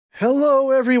Hello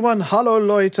everyone, hallo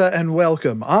Leute, and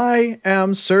welcome. I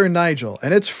am Sir Nigel,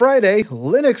 and it's Friday,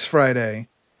 Linux Friday.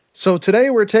 So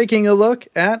today we're taking a look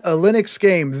at a Linux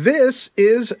game. This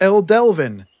is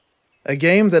Eldevin, a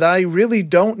game that I really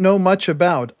don't know much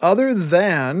about, other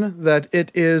than that it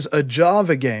is a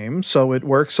Java game, so it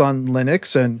works on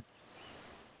Linux and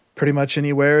pretty much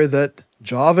anywhere that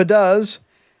Java does,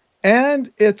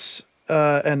 and it's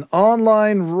an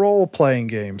online role-playing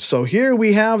game. So here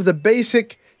we have the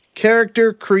basic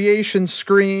character creation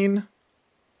screen.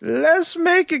 Let's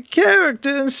make a character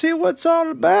and see what's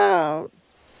all about.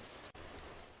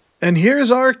 And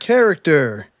here's our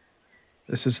character.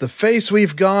 This is the face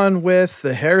we've gone with,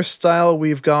 the hairstyle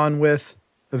we've gone with,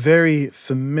 a very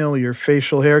familiar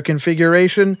facial hair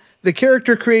configuration. The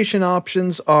character creation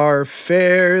options are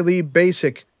fairly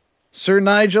basic. Sir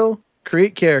Nigel,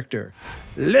 create character.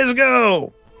 Let's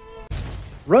go!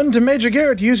 Run to Major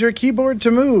Garrett, use your keyboard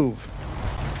to move.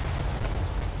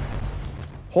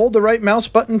 Hold the right mouse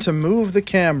button to move the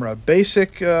camera.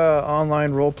 Basic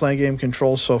online role-playing game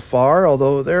controls so far,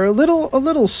 although they're a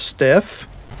little stiff.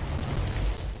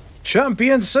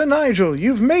 Champion Sir Nigel,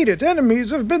 you've made it.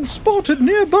 Enemies have been spotted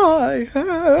nearby.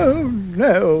 Oh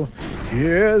no,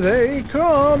 here they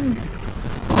come.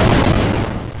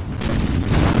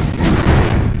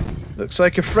 Looks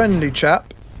like a friendly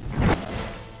chap.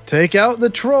 Take out the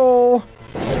troll.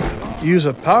 Use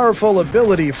a powerful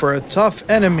ability for a tough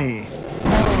enemy.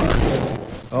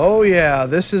 Oh yeah,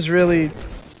 this is really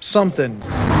something.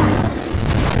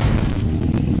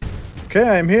 Okay,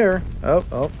 I'm here.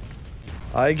 Oh.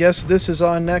 I guess this is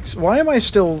on next. Why am I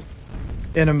still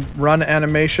in a run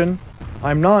animation?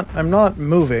 I'm not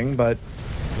moving, but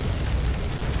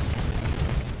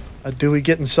do we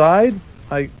get inside?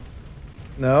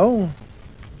 No.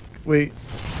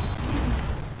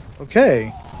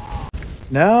 Okay.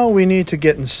 Now we need to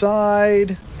get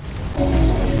inside.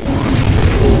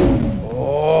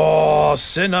 Oh,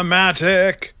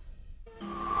 cinematic.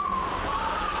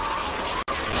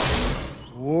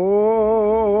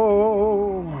 Whoa.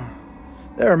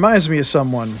 That reminds me of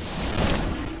someone.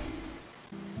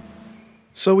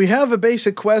 So we have a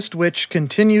basic quest which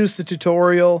continues the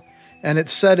tutorial, and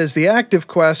it's set as the active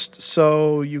quest,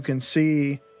 so you can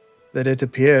see that it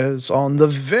appears on the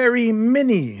very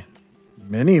mini-map.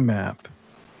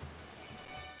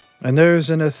 And there's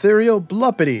an ethereal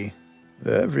bluppity.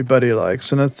 Everybody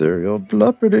likes an ethereal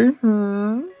bluppity.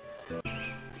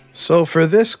 So for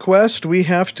this quest, we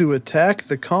have to attack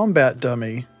the combat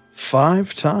dummy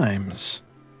 5 times.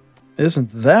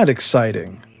 Isn't that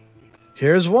exciting?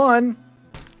 Here's one.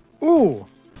 Ooh,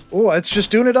 it's just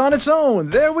doing it on its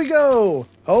own. There we go.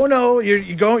 Oh no,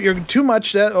 you're too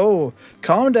much. Oh,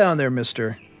 calm down there,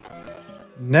 mister.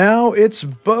 Now it's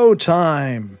bow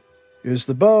time. Here's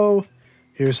the bow.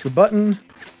 Here's the button.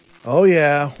 Oh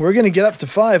yeah, we're gonna get up to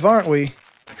 5, aren't we?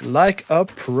 Like a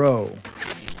pro.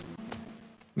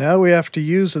 Now we have to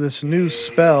use this new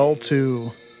spell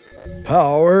to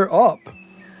power up.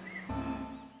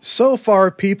 So far,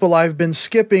 people, I've been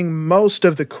skipping most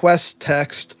of the quest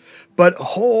text, but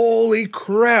holy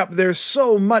crap, there's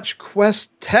so much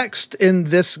quest text in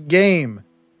this game.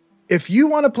 If you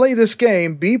want to play this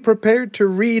game, be prepared to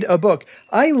read a book.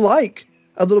 I like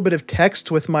a little bit of text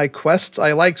with my quests.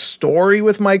 I like story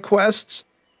with my quests,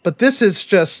 but this is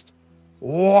just,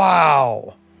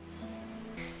 wow.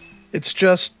 It's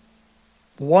just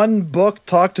one book,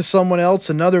 talk to someone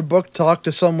else, another book, talk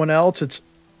to someone else. It's,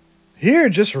 here,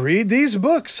 just read these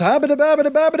books. See,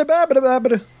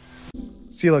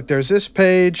 look, there's this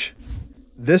page,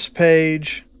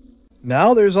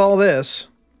 now there's all this,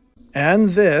 and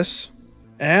this,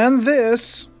 and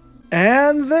this,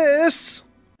 and this.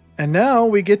 And now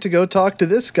we get to go talk to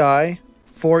this guy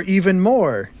for even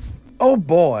more. Oh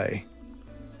boy.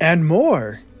 And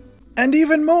more. And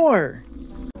even more.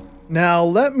 Now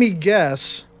let me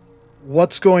guess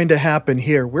what's going to happen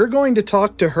here. We're going to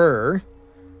talk to her.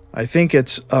 I think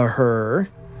it's a her.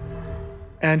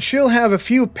 And she'll have a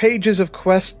few pages of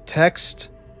quest text.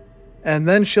 And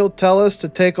then she'll tell us to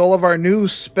take all of our new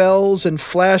spells and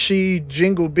flashy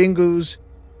jingle bingoos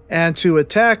and to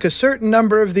attack a certain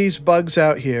number of these bugs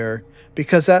out here,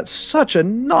 because that's such a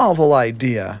novel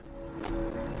idea.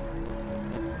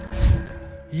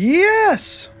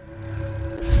 Yes!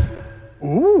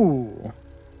 Ooh.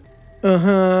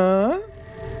 Uh-huh.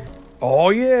 Oh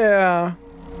yeah.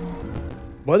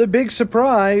 What a big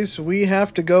surprise. We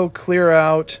have to go clear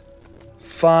out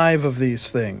 5 of these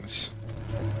things.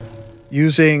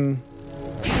 Using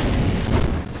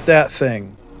that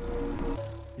thing.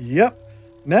 Yep.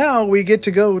 Now we get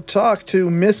to go talk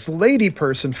to Miss Lady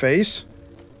Person Face.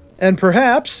 And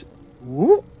perhaps...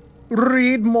 Ooh,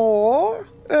 Read more?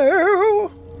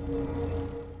 Oh.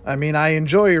 I mean, I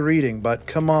enjoy reading, but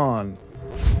come on.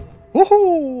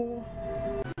 Woohoo!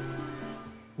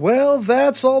 Well,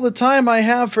 that's all the time I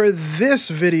have for this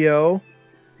video.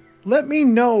 Let me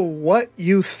know what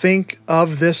you think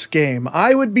of this game.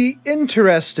 I would be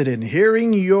interested in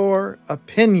hearing your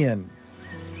opinion.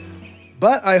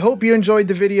 But I hope you enjoyed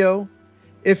the video.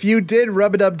 If you did,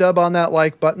 rub-a-dub-dub on that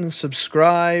like button,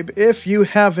 subscribe if you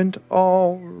haven't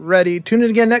already. Tune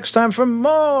in again next time for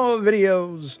more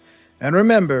videos. And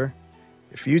remember,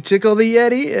 if you tickle the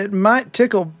Yeti, it might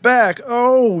tickle back.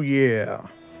 Oh yeah.